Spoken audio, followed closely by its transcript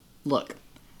Look,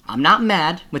 I'm not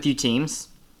mad with you teams.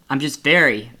 I'm just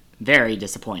very, very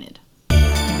disappointed.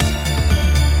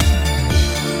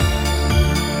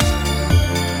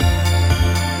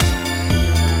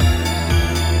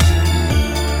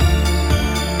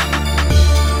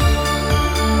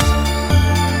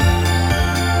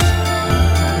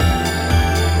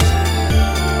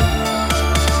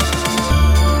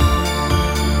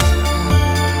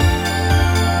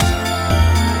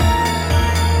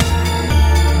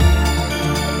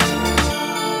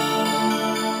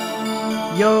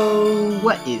 Yo,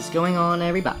 what is going on,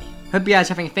 everybody? Hope you guys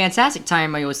are having a fantastic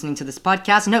time while you're listening to this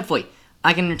podcast, and hopefully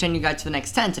I can entertain you guys for the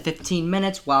next 10 to 15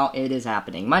 minutes while it is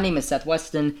happening. My name is Seth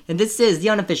Weston, and this is the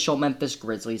Unofficial Memphis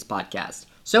Grizzlies podcast.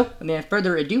 So, without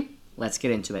further ado, let's get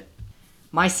into it.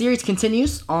 My series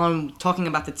continues on talking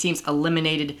about the teams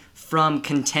eliminated from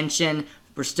contention.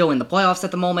 We're still in the playoffs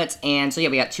at the moment, and so yeah,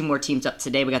 we got two more teams up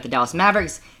today. We got the Dallas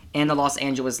Mavericks and the Los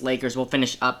Angeles Lakers. We'll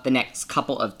finish up the next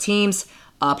couple of teams.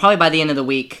 Probably by the end of the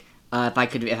week, if I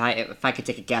could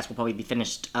take a guess, we'll probably be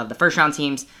finished the first round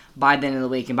teams by the end of the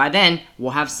week, and by then we'll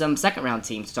have some second round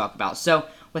teams to talk about. So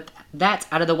with that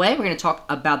out of the way, we're going to talk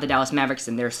about the Dallas Mavericks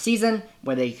and their season,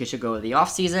 where they should go over the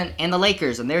off season, and the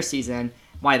Lakers and their season,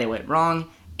 why they went wrong,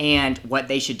 and what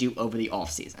they should do over the off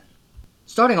season.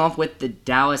 Starting off with the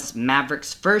Dallas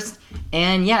Mavericks first,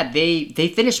 and yeah,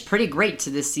 they finished pretty great to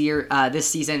this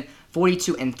season.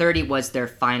 42-30 was their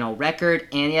final record,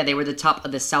 and yeah, they were the top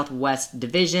of the Southwest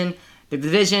Division. The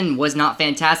division was not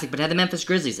fantastic, but had the Memphis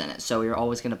Grizzlies in it, so we were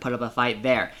always going to put up a fight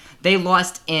there. They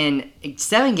lost in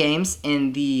 7 games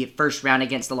in the first round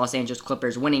against the Los Angeles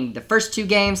Clippers, winning the first 2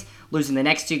 games, losing the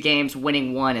next 2 games,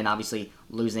 winning 1, and obviously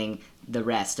losing the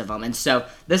rest of them. And so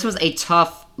this was a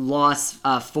tough loss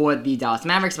for the Dallas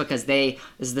Mavericks because this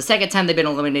is the second time they've been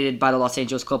eliminated by the Los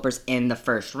Angeles Clippers in the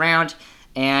first round.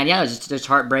 And yeah, it was just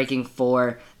heartbreaking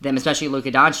for them, especially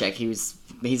Luka Doncic. He's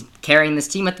carrying this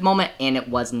team at the moment, and it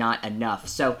was not enough.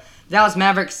 So the Dallas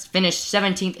Mavericks finished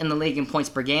 17th in the league in points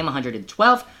per game,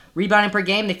 112. Rebounding per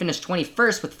game, they finished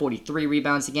 21st with 43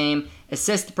 rebounds a game.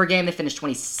 Assists per game, they finished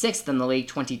 26th in the league,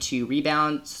 22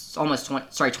 rebounds,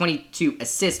 22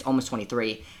 assists, almost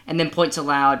 23. And then points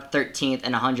allowed, 13th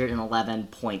and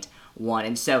 111.1.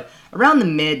 And so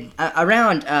around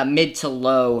mid to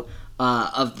low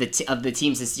of the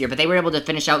teams this year, but they were able to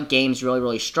finish out games really,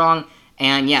 really strong.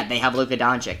 And yeah, they have Luka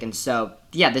Doncic, and so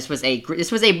yeah, this was a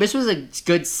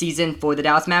good season for the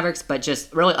Dallas Mavericks, but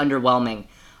just really underwhelming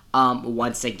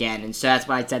once again. And so that's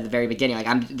what I said at the very beginning.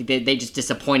 Like they just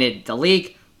disappointed the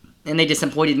league, and they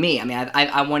disappointed me. I mean,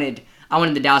 I wanted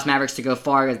the Dallas Mavericks to go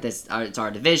far as it's our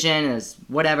division, as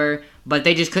whatever, but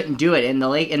they just couldn't do it. And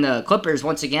the Clippers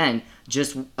once again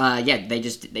they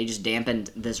just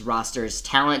dampened this roster's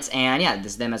talents, and yeah,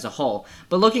 this them as a whole.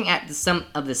 But looking at some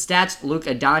of the stats,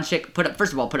 Luka Doncic put up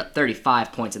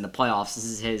 35 points in the playoffs. This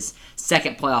is his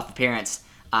second playoff appearance,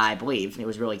 I believe. It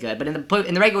was really good. But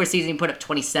in the regular season, he put up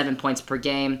 27 points per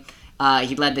game.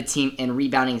 He led the team in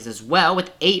reboundings as well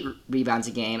with 8 rebounds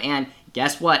a game. And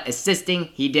guess what? Assisting,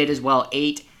 he did as well.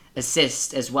 8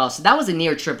 assists as well. So that was a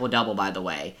near triple-double, by the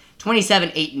way.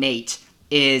 27, 8, and 8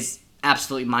 is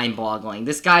absolutely mind-boggling.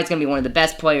 This guy's going to be one of the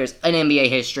best players in NBA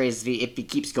history if he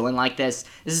keeps going like this.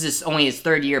 This is only his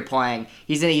 3rd year playing.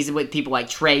 He's with people like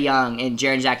Trae Young and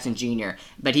Jaren Jackson Jr.,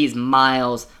 but he's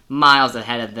miles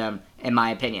ahead of them, in my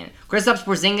opinion. Kristaps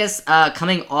Porzingis,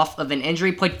 coming off of an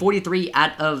injury, played 43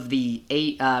 out of the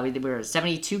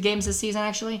 72 games this season,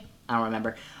 actually. I don't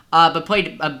remember. But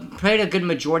played a good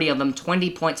majority of them,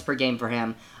 20 points per game for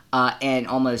him, and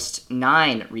almost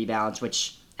 9 rebounds,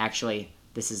 which actually,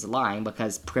 this is lying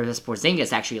because Kristaps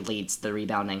Porzingis actually leads the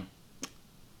rebounding.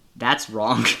 That's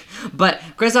wrong. But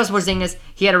Kristaps Porzingis,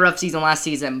 he had a rough season last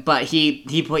season, but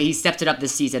he stepped it up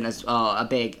this season as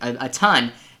a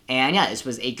ton. And yeah, this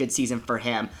was a good season for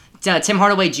him. Tim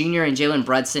Hardaway Jr. and Jalen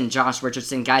Brunson, Josh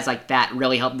Richardson, guys like that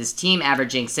really helped this team,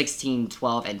 averaging 16,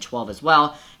 12, and 12 as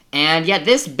well. And yeah,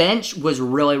 this bench was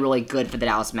really, really good for the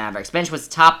Dallas Mavericks. Bench was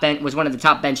one of the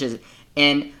top benches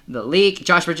in the league.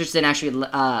 Josh Richardson actually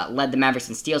led the Mavericks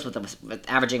in steals with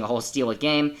averaging a whole steal a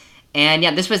game. And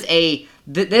yeah, this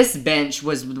bench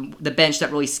was the bench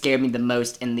that really scared me the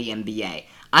most in the NBA.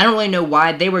 I don't really know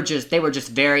why. They were just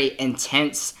very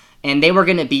intense, and they were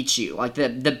going to beat you. Like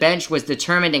the bench was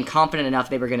determined and confident enough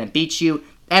they were going to beat you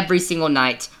every single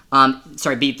night.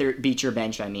 Beat your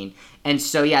bench, I mean. And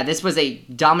so yeah, this was a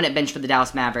dominant bench for the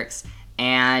Dallas Mavericks.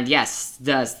 And yes,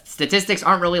 the statistics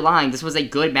aren't really lying. This was a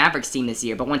good Mavericks team this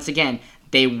year, but once again,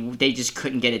 they just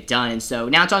couldn't get it done. And so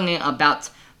now talking about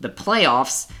the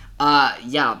playoffs,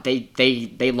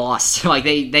 they lost. Like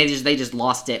they just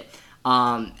lost it.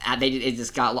 It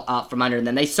just got out from under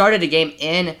them. They started a game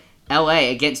in LA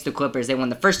against the Clippers. They won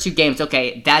the first 2 games.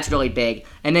 Okay, that's really big.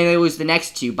 And then they lose the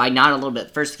next 2 by not a little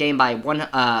bit. First game by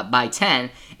 10,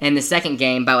 and the second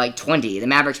game by like 20. The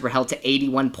Mavericks were held to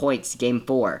 81 points game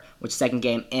 4, which second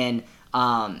game in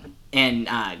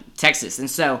Texas, and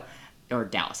so, or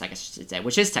Dallas, I guess I should say,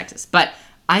 which is Texas. But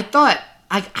I thought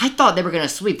they were going to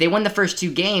sweep. They won the first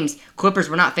 2 games. Clippers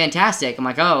were not fantastic. I'm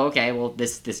like, oh, okay, well,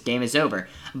 this game is over.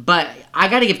 But I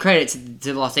got to give credit to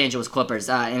the Los Angeles Clippers,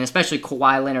 and especially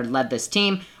Kawhi Leonard led this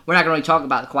team. We're not going to really talk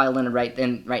about Kawhi Leonard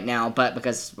right now, but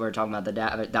because we're talking about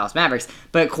the Dallas Mavericks.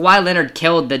 But Kawhi Leonard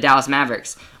killed the Dallas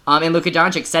Mavericks. And Luka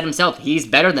Doncic said himself, he's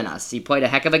better than us. He played a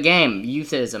heck of a game.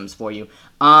 Euphemisms for you.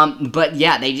 But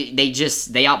yeah,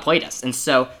 they outplayed us, and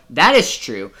so that is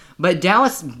true. But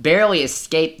Dallas barely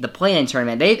escaped the play-in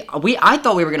tournament. I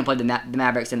thought we were going to play the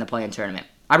Mavericks in the play-in tournament.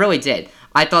 I really did.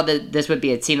 I thought that this would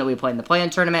be a team that we played in the play-in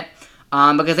tournament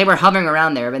because they were hovering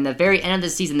around there. But in the very end of the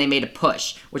season, they made a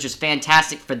push, which was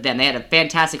fantastic for them. They had a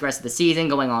fantastic rest of the season,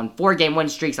 going on 4-game win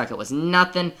streaks like it was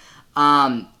nothing.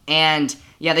 And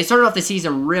yeah, they started off the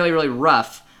season really, really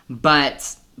rough,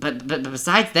 but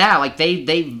besides that, like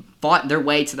they fought their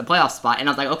way to the playoff spot, and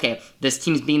I was like, okay, this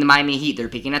team's being the Miami Heat. They're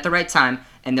peaking at the right time,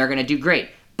 and they're gonna do great.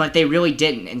 But they really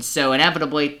didn't, and so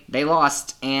inevitably they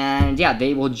lost. And yeah,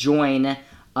 they will join.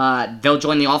 They'll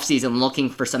join the offseason looking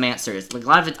for some answers. Like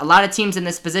a lot of teams in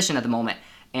this position at the moment,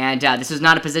 and this is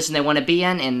not a position they want to be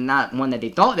in, and not one that they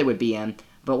thought they would be in.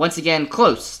 But once again,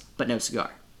 close, but no cigar.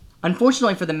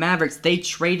 Unfortunately for the Mavericks, they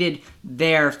traded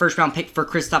their first-round pick for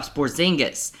Kristaps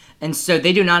Porzingis, and so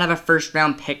they do not have a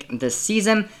first-round pick this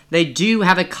season. They do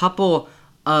have a couple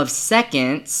of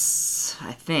seconds,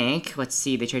 I think. Let's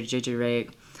see, they traded J.J.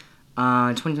 Redick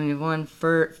 2021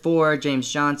 for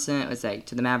James Johnson. What's that,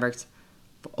 to the Mavericks?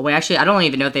 Wait, actually, I don't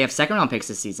even know if they have second-round picks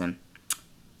this season.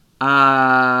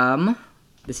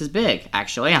 This is big,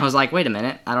 actually. I was like, wait a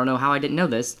minute, I don't know how I didn't know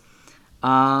this.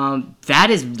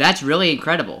 That's really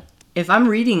incredible. If I'm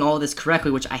reading all this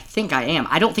correctly, which I think I am,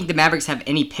 I don't think the Mavericks have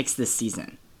any picks this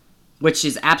season, which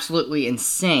is absolutely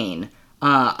insane.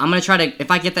 I'm gonna try to,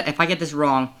 if I get this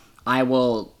wrong, I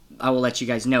will let you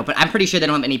guys know. But I'm pretty sure they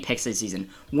don't have any picks this season,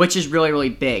 which is really, really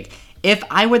big. If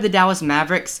I were the Dallas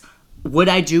Mavericks, would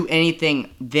I do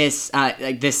anything this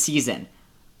season?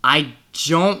 I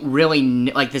don't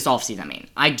really like this offseason. I mean,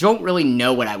 I don't really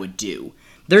know what I would do.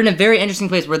 They're in a very interesting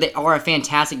place where they are a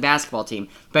fantastic basketball team,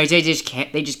 but they just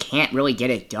can't really get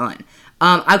it done.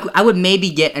 I would maybe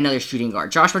get another shooting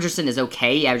guard. Josh Richardson is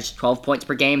okay. He averaged 12 points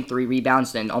per game, 3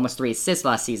 rebounds, and almost 3 assists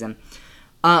last season.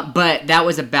 But that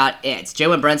was about it.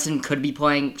 Jalen Brunson could be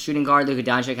playing shooting guard. Luka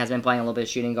Doncic has been playing a little bit of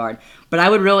shooting guard. But I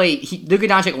would Luka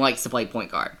Doncic likes to play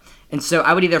point guard. And so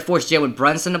I would either force Jalen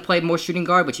Brunson to play more shooting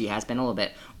guard, which he has been a little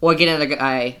bit, or get another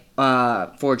guy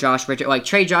for Josh Richardson, like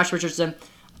trade Josh Richardson.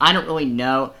 I don't really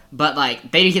know, but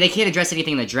like they can't address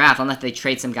anything in the draft unless they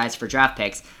trade some guys for draft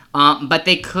picks. But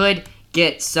they could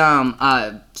get some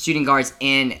shooting guards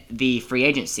in the free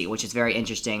agency, which is very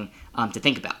interesting to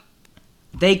think about.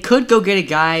 They could go get a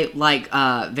guy like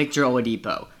Victor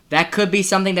Oladipo. That could be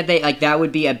something that they like. That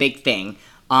would be a big thing.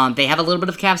 They have a little bit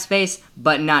of cap space,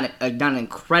 but not an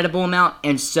incredible amount,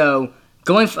 and so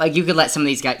you could let some of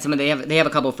these guys. They have a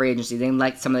couple of free agencies. They can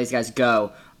let some of these guys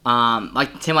go.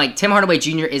 Tim Hardaway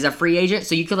Jr. is a free agent,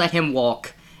 so you could let him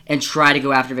walk and try to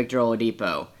go after Victor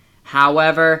Oladipo.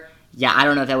 However, yeah, I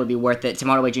don't know if that would be worth it. Tim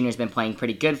Hardaway Jr. has been playing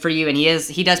pretty good for you, and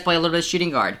he does play a little bit of shooting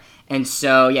guard, and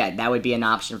so yeah, that would be an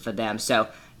option for them. So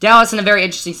Dallas in a very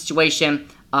interesting situation.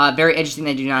 Very interesting.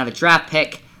 They do not have a draft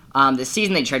pick. This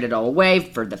season they traded it all away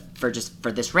for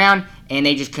this round, and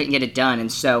they just couldn't get it done,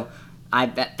 and so.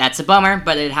 That's a bummer,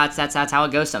 but that's how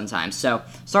it goes sometimes. So,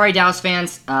 sorry, Dallas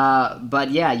fans,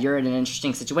 but yeah, you're in an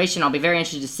interesting situation. I'll be very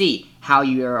interested to see how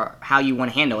you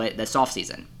want to handle it this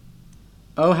offseason.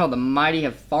 Oh, how the mighty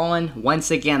have fallen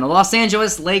once again. The Los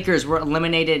Angeles Lakers were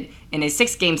eliminated in a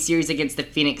 6-game series against the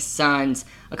Phoenix Suns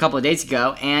a couple of days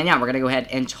ago, and yeah, we're going to go ahead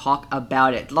and talk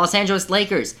about it. The Los Angeles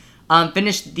Lakers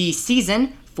finished the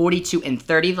season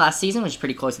 42-30 last season, which is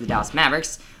pretty close to the Dallas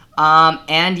Mavericks.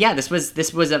 And yeah, this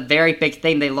was a very big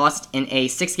thing. They lost in a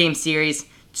 6-game series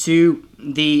to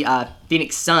the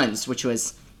Phoenix Suns, which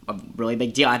was a really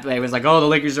big deal. Everyone's like, "Oh, the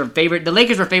Lakers are favored." The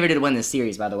Lakers were favored to win this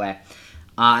series, by the way.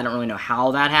 I don't really know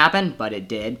how that happened, but it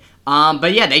did.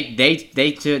 But yeah,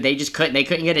 they just couldn't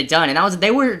get it done, and that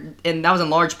was in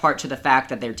large part to the fact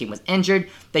that their team was injured.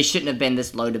 They shouldn't have been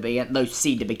this low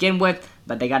seed to begin with,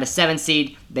 but they got a 7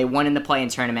 seed. They won in the play-in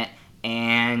tournament,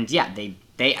 and yeah, they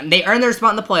they earned their spot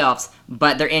in the playoffs,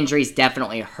 but their injuries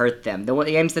definitely hurt them. The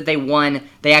games that they won,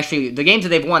 the games that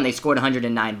they've won, they scored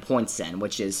 109 points in,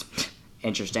 which is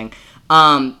interesting.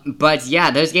 But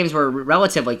yeah, those games were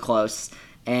relatively close,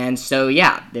 and so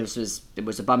yeah, it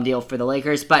was a bum deal for the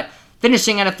Lakers, but.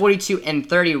 Finishing at a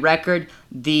 42-30 record,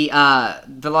 the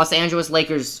Los Angeles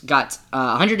Lakers got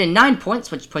 109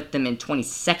 points, which put them in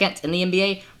 22nd in the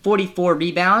NBA. 44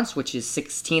 rebounds, which is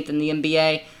 16th in the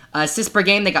NBA. Assists per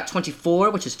game, they got 24,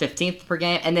 which is 15th per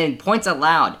game. And then points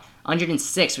allowed,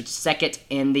 106, which is second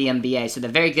in the NBA. So the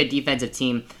very good defensive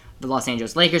team the Los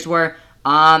Angeles Lakers were.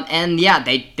 And yeah,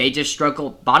 they just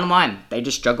struggled. Bottom line, they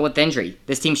just struggled with injury.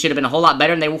 This team should have been a whole lot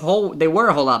better, and they were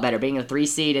a whole lot better, being a 3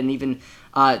 seed and even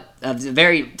of the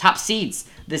very top seeds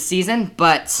this season.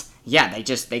 But yeah,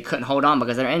 they couldn't hold on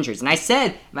because of their injuries. And I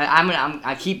said,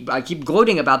 I keep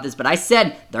gloating about this, but I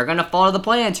said they're gonna fall to the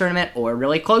play-in tournament or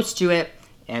really close to it,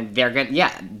 and they're gonna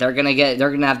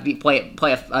have to play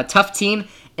a tough team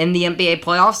in the NBA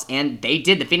playoffs, and they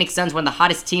did. The Phoenix Suns, one of the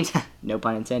hottest teams, no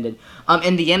pun intended,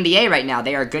 in the NBA right now.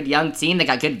 They are a good young team. They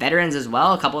got good veterans as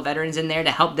well, a couple of veterans in there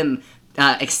to help them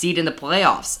exceed in the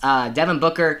playoffs. Devin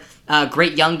Booker,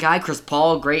 great young guy. Chris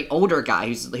Paul, great older guy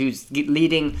who's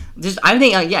leading.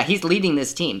 He's leading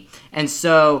this team. And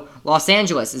so Los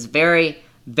Angeles is very,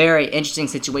 very interesting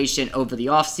situation over the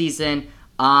offseason.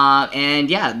 And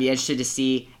yeah, it'd be interested to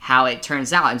see how it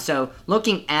turns out. And so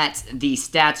looking at the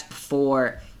stats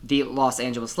for the Los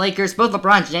Angeles Lakers, both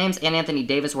LeBron James and Anthony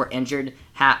Davis were injured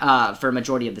for a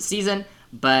majority of the season.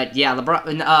 But yeah,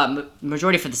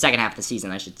 majority for the second half of the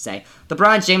season, I should say.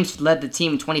 LeBron James led the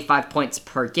team 25 points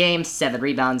per game, 7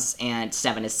 rebounds, and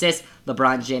 7 assists.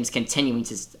 LeBron James continuing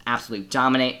to absolutely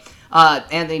dominate.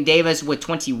 Anthony Davis with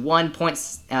 21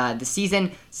 points this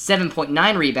season,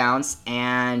 7.9 rebounds,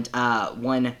 and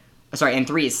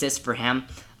 3 assists for him.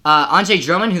 Andre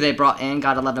Drummond, who they brought in,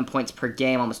 got 11 points per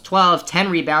game, almost 12,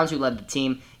 10 rebounds, who led the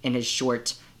team in his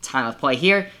short time of play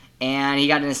here. And he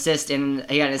got an assist and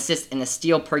a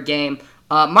steal per game.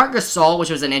 Marc Gasol, which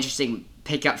was an interesting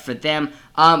pickup for them.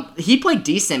 He played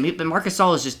decent, but Marc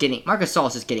Gasol is just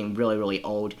getting really, really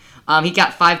old. He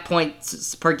got 5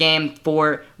 points per game,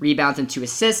 4 rebounds, and 2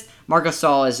 assists. Marc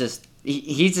Gasol is just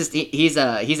he's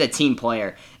a team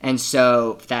player, and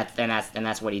so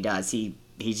that's what he does.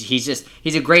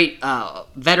 He's a great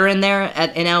veteran there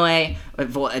in LA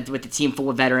with the team full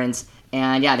of veterans.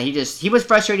 And yeah, he was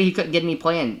frustrated he couldn't get any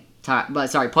play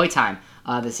time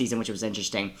this season, which was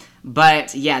interesting.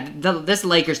 But yeah, this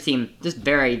Lakers team just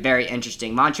very, very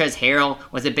interesting. Montrezl Harrell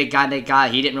was a big guy they got.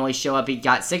 He didn't really show up. He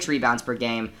got 6 rebounds per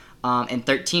game and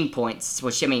 13 points,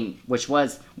 which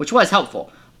was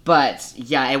helpful. But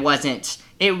yeah,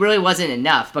 it really wasn't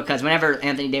enough, because whenever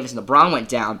Anthony Davis and LeBron went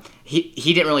down, he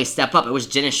didn't really step up. It was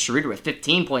Dennis Schroeder with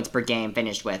 15 points per game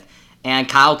finished with. And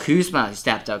Kyle Kuzma who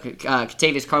stepped up.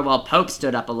 Kentavious Caldwell-Pope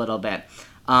stood up a little bit.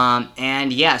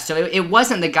 And yeah, so it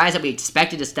wasn't the guys that we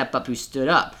expected to step up who stood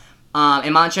up.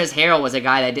 And Montrezl Harrell was a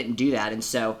guy that didn't do that. And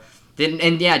so,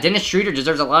 Dennis Schroeder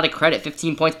deserves a lot of credit.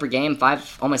 15 points per game,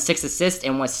 almost 6 assists,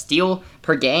 and 1 steal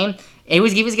per game. He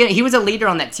was a leader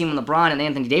on that team when LeBron and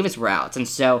Anthony Davis were out. And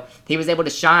so he was able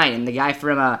to shine. And the guy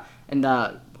from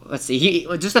just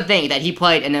the thing that he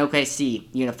played in an OKC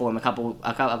uniform a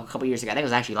couple years ago. I think it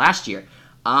was actually last year.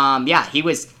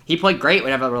 He played great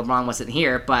whenever LeBron wasn't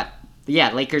here. But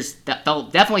yeah, Lakers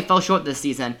definitely fell short this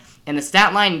season, and the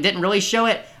stat line didn't really show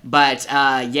it. But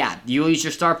you lose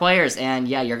your star players, and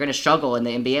yeah, you're gonna struggle in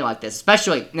the NBA like this,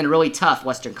 especially in a really tough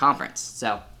Western Conference.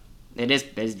 So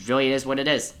it really is what it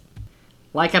is.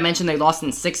 Like I mentioned, they lost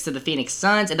in 6 to the Phoenix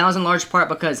Suns, and that was in large part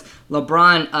because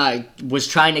LeBron was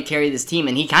trying to carry this team,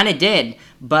 and he kind of did.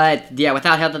 But yeah,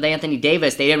 without help of Anthony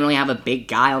Davis, they didn't really have a big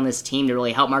guy on this team to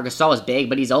really help. Marc Gasol is big,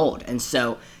 but he's old, and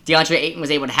so DeAndre Ayton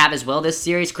was able to have as well this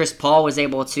series. Chris Paul was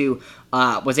able to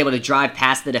drive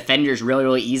past the defenders really,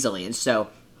 really easily, and so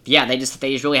yeah, they just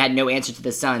really had no answer to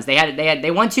the Suns.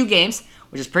 They won 2 games,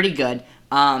 which is pretty good,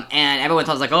 and everyone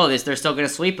thought they're still going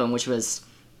to sweep them, which was.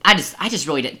 I just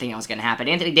really didn't think it was going to happen.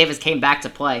 Anthony Davis came back to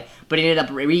play, but he ended up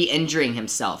re-injuring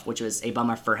himself, which was a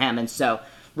bummer for him. And so,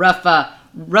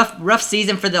 rough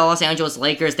season for the Los Angeles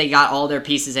Lakers. They got all their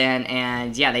pieces in,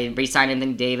 and yeah, they re-signed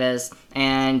Anthony Davis,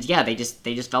 and yeah, they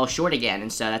just fell short again.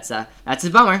 And so that's a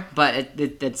bummer, but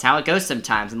it's how it goes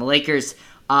sometimes. And the Lakers,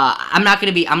 I'm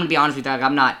gonna be honest with you,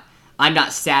 I'm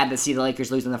not sad to see the Lakers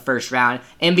lose in the first round.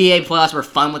 NBA playoffs were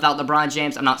fun without LeBron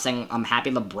James. I'm not saying I'm happy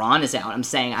LeBron is out. I'm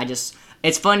saying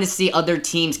it's fun to see other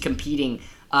teams competing,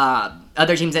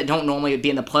 other teams that don't normally be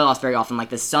in the playoffs very often,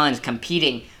 like the Suns,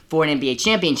 competing for an NBA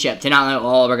championship. To not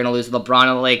know, we're going to lose LeBron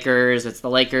and the Lakers, it's the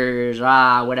Lakers,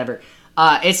 whatever.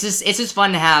 it's just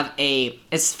fun to have a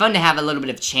little bit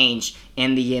of change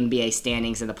in the NBA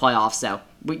standings in the playoffs. So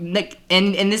in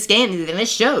this game, and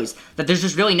this shows that there's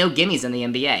just really no gimmies in the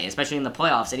NBA, especially in the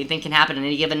playoffs. Anything can happen on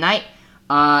any given night.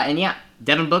 And yeah,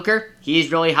 Devin Booker,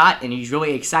 he's really hot and he's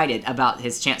really excited about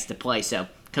his chance to play. So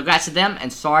congrats to them,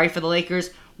 and sorry for the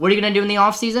Lakers. What are you gonna do in the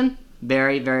offseason?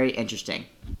 Very, very interesting.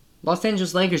 Los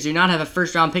Angeles Lakers do not have a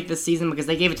first-round pick this season because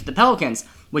they gave it to the Pelicans,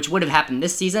 which would have happened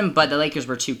this season, but the Lakers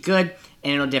were too good,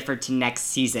 and it'll differ to next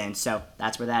season, so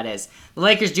that's where that is. The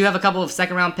Lakers do have a couple of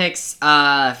second-round picks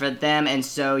for them, and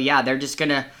so, yeah, they're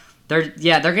gonna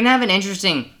have an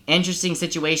interesting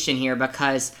situation here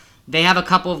because they have a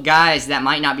couple of guys that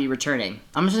might not be returning.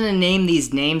 I'm just going to name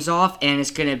these names off, and it's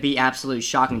going to be absolutely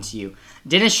shocking to you.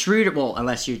 Dennis Schroeder, well,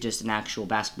 unless you're just an actual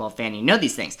basketball fan, you know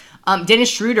these things. Dennis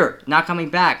Schroeder, not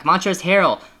coming back. Montrezl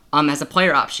Harrell as a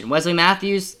player option. Wesley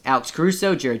Matthews, Alex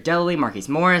Caruso, Jared Dudley, Marquise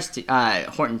Morris,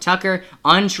 Horton Tucker,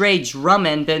 Andre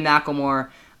Drummond, Ben McLemore,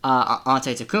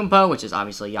 Antetokounmpo, which is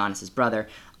obviously Giannis' brother,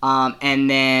 and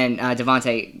then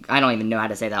Devontae, I don't even know how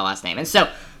to say that last name. And so,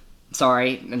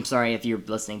 I'm sorry if you're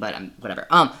listening, but whatever.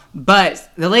 But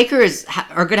the Lakers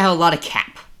are going to have a lot of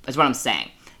cap, is what I'm saying.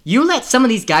 You let some of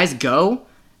these guys go,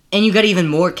 and you got even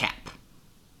more cap.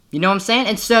 You know what I'm saying?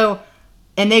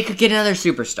 And they could get another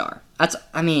superstar.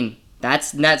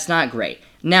 That's not great.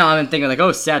 Now I'm thinking like,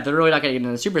 oh, Seth, they're really not going to get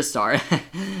another superstar.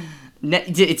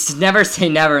 It's never say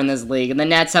never in this league. And the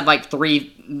Nets have like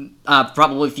 3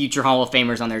 probably future Hall of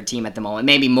Famers on their team at the moment,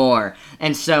 maybe more.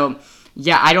 And so,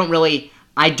 yeah, I don't really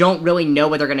know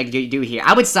what they're going to do here.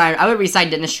 I would re-sign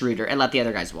Dennis Schroeder and let the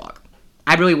other guys walk.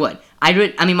 I really would.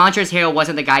 Montrezl Harrell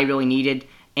wasn't the guy he really needed,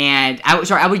 and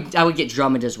I would get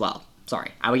Drummond as well.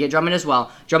 I would get Drummond as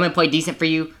well. Drummond played decent for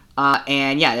you,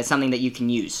 and yeah, that's something that you can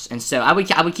use. And so I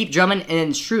would keep Drummond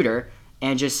and Schroeder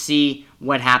and just see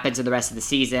what happens in the rest of the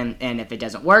season. And if it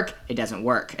doesn't work, it doesn't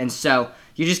work. And so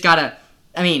you just gotta.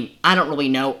 I don't really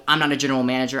know. I'm not a general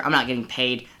manager. I'm not getting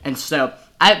paid, and so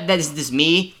that is just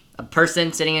me, a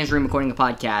person sitting in his room recording a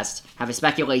podcast, have a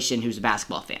speculation who's a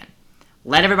basketball fan.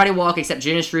 Let everybody walk except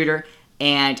Dennis Schroeder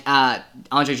and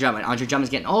Andre Drummond. Andre Drummond's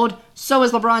getting old. So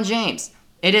is LeBron James.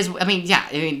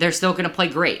 They're still going to play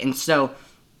great. And so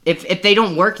if they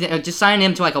don't work, just sign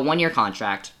him to like a 1-year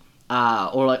contract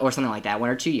or something like that, 1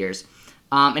 or 2 years.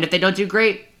 And if they don't do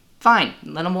great, fine,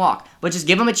 let him walk. But just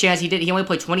give him a chance. He only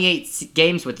played 28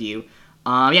 games with you.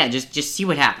 Just see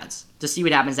what happens. Just see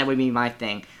what happens. That would be my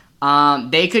thing.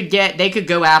 They could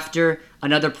go after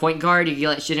another point guard. You could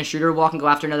let Dennis Schroeder walk and go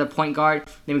after another point guard.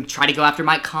 Maybe try to go after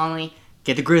Mike Conley.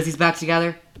 Get the Grizzlies back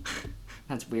together.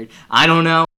 That's weird. I don't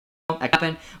know. That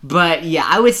happened. But yeah,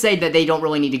 I would say that they don't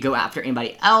really need to go after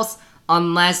anybody else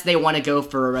unless they want to go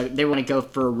for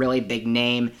a really big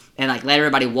name and like let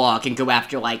everybody walk and go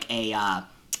after like a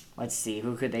let's see,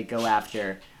 who could they go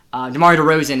after? DeMar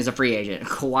DeRozan is a free agent.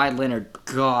 Kawhi Leonard,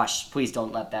 gosh, please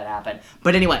don't let that happen.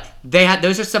 But anyway,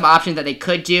 those are some options that they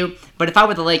could do. But if I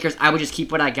were the Lakers, I would just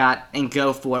keep what I got and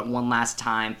go for it one last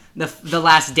time. The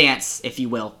last dance, if you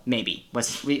will, maybe.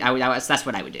 That's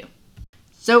what I would do.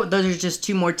 So those are just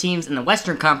 2 more teams in the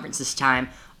Western Conference this time,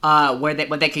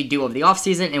 what they could do over the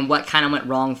offseason and what kind of went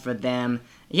wrong for them.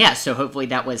 Yeah, so hopefully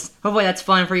that's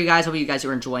fun for you guys. Hopefully you guys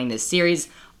are enjoying this series.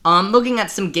 Looking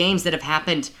at some games that have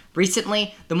happened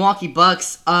recently, the Milwaukee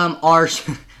Bucks are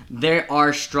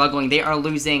struggling. They are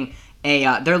losing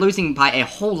they're losing by a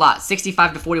whole lot,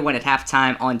 65-41 at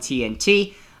halftime on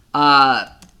TNT.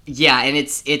 Yeah, and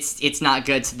it's not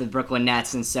good to the Brooklyn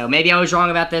Nets, and so maybe I was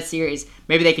wrong about this series.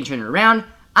 Maybe they can turn it around.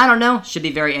 I don't know. Should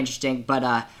be very interesting,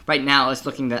 but right now it's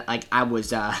looking like I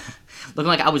was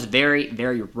very,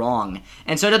 very wrong.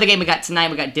 And so another game we got tonight,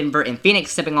 we got Denver and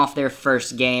Phoenix stepping off their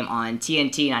first game on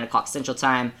TNT, 9 o'clock Central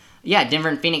Time. Yeah, Denver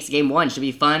and Phoenix game 1 should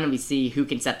be fun. We see who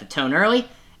can set the tone early,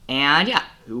 and yeah,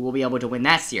 who will be able to win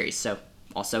that series. So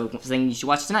also something you should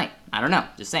watch tonight. I don't know,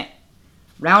 just saying.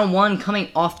 Round 1 coming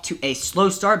off to a slow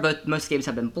start, but most games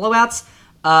have been blowouts.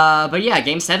 But yeah,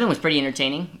 Game 7 was pretty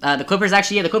entertaining. The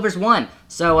Clippers won,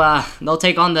 so they'll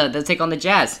take on the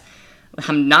Jazz.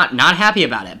 I'm not happy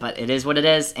about it, but it is what it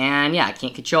is, and yeah, I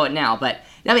can't control it now. But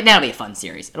that'll be a fun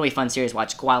series. It'll be a fun series.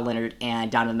 Watch Kawhi Leonard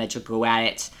and Donovan Mitchell go at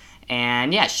it,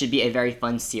 and yeah, it should be a very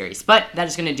fun series. But that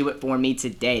is going to do it for me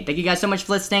today. Thank you guys so much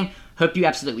for listening. Hope you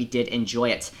absolutely did enjoy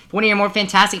it. If you want to hear more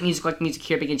fantastic music like music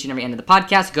here begins and every end of the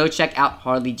podcast, go check out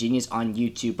Hardly Genius on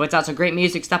YouTube. Puts out some great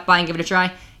music. Stop by and give it a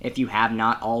try if you have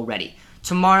not already.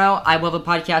 Tomorrow, I will have a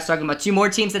podcast talking about 2 more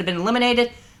teams that have been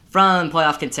eliminated from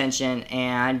playoff contention,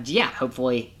 and yeah,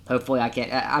 hopefully I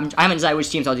can. I haven't decided which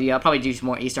teams I'll do yet. I'll probably do some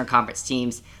more Eastern Conference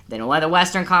teams, then we'll have the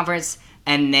Western Conference,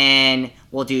 and then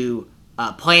we'll do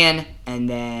plan, and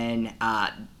then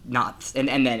not and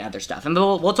then other stuff. And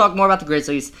we'll talk more about the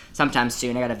Grizzlies sometime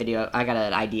soon. I got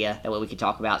an idea that we could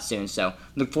talk about soon. So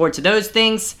look forward to those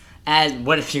things. As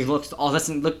what if you look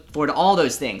forward to all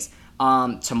those things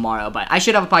tomorrow. But I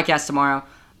should have a podcast tomorrow.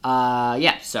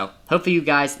 So hopefully you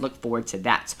guys look forward to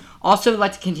that. Also,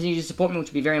 like to continue to support me, which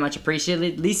would be very much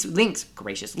appreciated.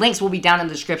 Links will be down in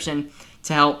the description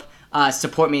to help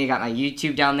support me. I got my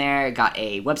YouTube down there, I got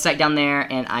a website down there,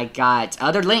 and I got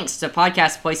other links to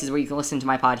podcast places where you can listen to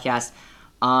my podcast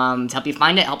to help you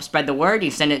find it, help spread the word. You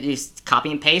just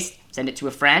copy and paste, send it to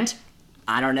a friend.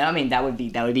 I don't know. I mean, that would be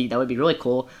really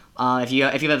cool. If you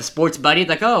have a sports buddy,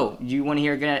 like, oh, you want to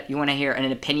hear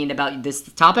an opinion about this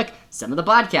topic? Some of the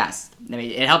podcasts. I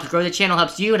mean, it helps grow the channel,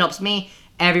 helps you, it helps me.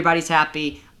 Everybody's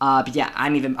happy. But yeah,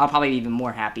 I'll probably be even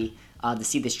more happy to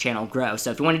see this channel grow.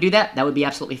 So if you want to do that, that would be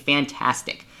absolutely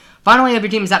fantastic. Finally, I hope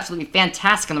your team is absolutely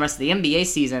fantastic on the rest of the NBA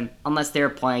season, unless they're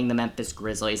playing the Memphis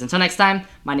Grizzlies. Until next time,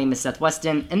 my name is Seth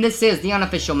Weston, and this is the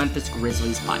Unofficial Memphis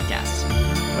Grizzlies podcast.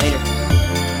 Later.